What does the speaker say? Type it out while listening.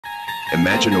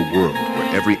Imagine a world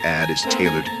where every ad is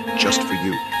tailored just for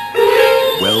you.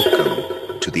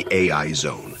 Welcome to the AI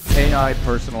zone. AI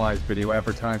personalized video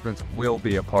advertisements will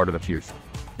be a part of the future.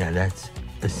 Now that's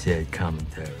a sad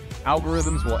commentary.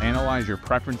 Algorithms will analyze your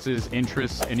preferences,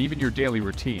 interests, and even your daily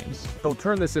routines. They'll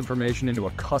turn this information into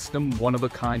a custom,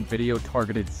 one-of-a-kind video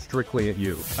targeted strictly at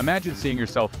you. Imagine seeing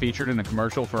yourself featured in a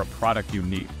commercial for a product you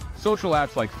need. Social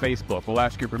apps like Facebook will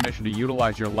ask your permission to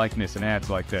utilize your likeness in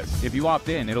ads like this. If you opt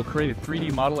in, it'll create a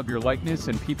 3D model of your likeness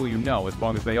and people you know as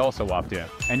long as they also opt in.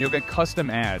 And you'll get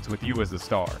custom ads with you as the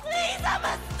star. Please, I'm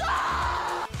a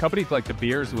star! Companies like De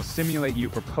Beers will simulate you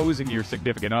proposing to your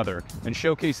significant other and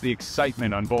showcase the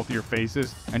excitement on both your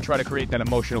faces and try to create that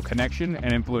emotional connection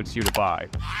and influence you to buy.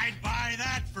 I'd buy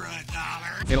that for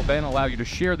 $1. It'll then allow you to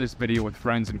share this video with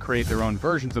friends and create their own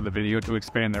versions of the video to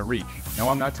expand their reach. Now,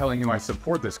 I'm not telling you I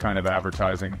support this kind of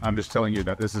advertising. I'm just telling you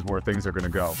that this is where things are going to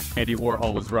go. Andy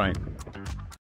Warhol was right.